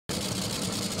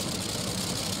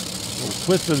Little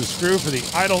twist of the screw for the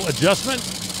idle adjustment.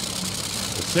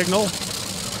 The signal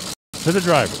to the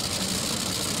driver.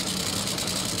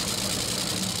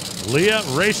 Leah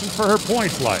racing for her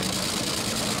points light.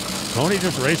 Tony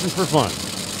just racing for fun.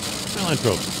 Allen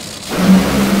Trophy.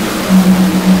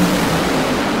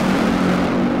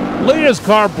 Leah's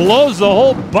car blows the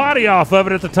whole body off of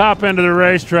it at the top end of the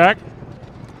racetrack.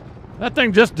 That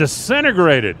thing just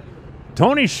disintegrated.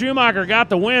 Tony Schumacher got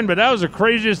the win, but that was the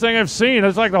craziest thing I've seen.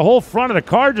 It's like the whole front of the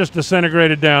car just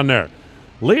disintegrated down there.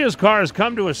 Leah's car has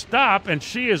come to a stop, and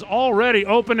she is already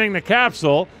opening the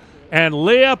capsule, and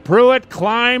Leah Pruett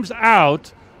climbs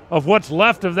out of what's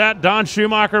left of that Don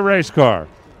Schumacher race car.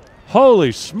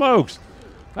 Holy smokes.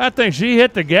 That thing, she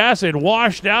hit the gas, it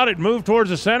washed out, it moved towards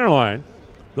the center line.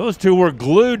 Those two were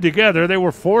glued together. They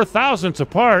were 0.04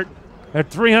 apart at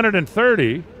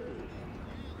 330.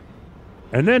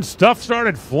 And then stuff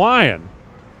started flying.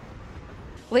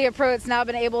 Leah Pruett's now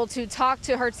been able to talk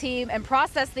to her team and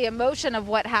process the emotion of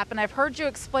what happened. I've heard you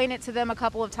explain it to them a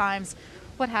couple of times.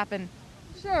 What happened?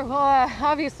 Sure. Well,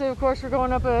 obviously, of course, we're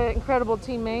going up an incredible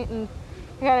teammate, and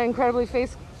we got an incredibly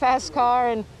fast car,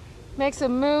 and makes a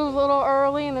move a little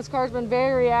early, and this car's been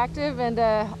very reactive, and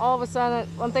all of a sudden,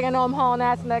 one thing I know I'm hauling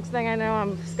ass, the next thing I know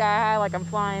I'm sky high like I'm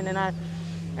flying, and I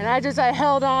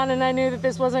held on, and I knew that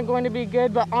this wasn't going to be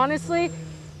good. But honestly,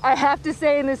 I have to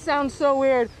say, and this sounds so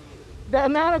weird, the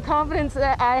amount of confidence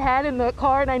that I had in the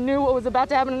car, and I knew what was about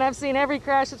to happen, and I've seen every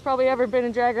crash that's probably ever been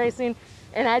in drag racing,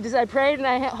 and I prayed and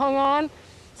I hung on,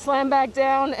 slammed back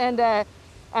down, and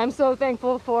I'm so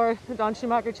thankful for the Don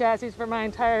Schumacher chassis, for my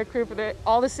entire crew, for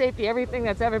all the safety, everything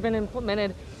that's ever been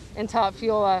implemented in Top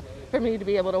Fuel for me to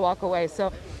be able to walk away.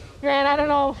 So, man, I don't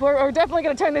know, we're definitely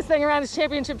going to turn this thing around. This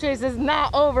championship chase is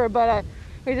not over, but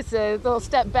we just a little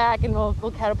step back and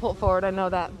we'll catapult forward. I know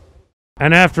that.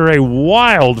 And after a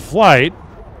wild flight,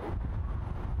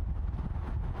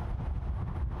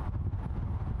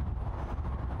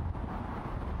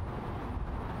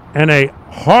 and a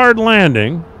hard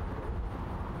landing,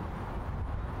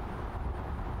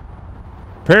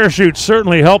 parachute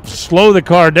certainly helped slow the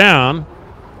car down.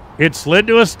 It slid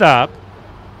to a stop,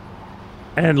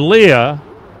 and Leah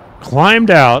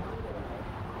climbed out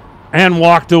and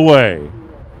walked away.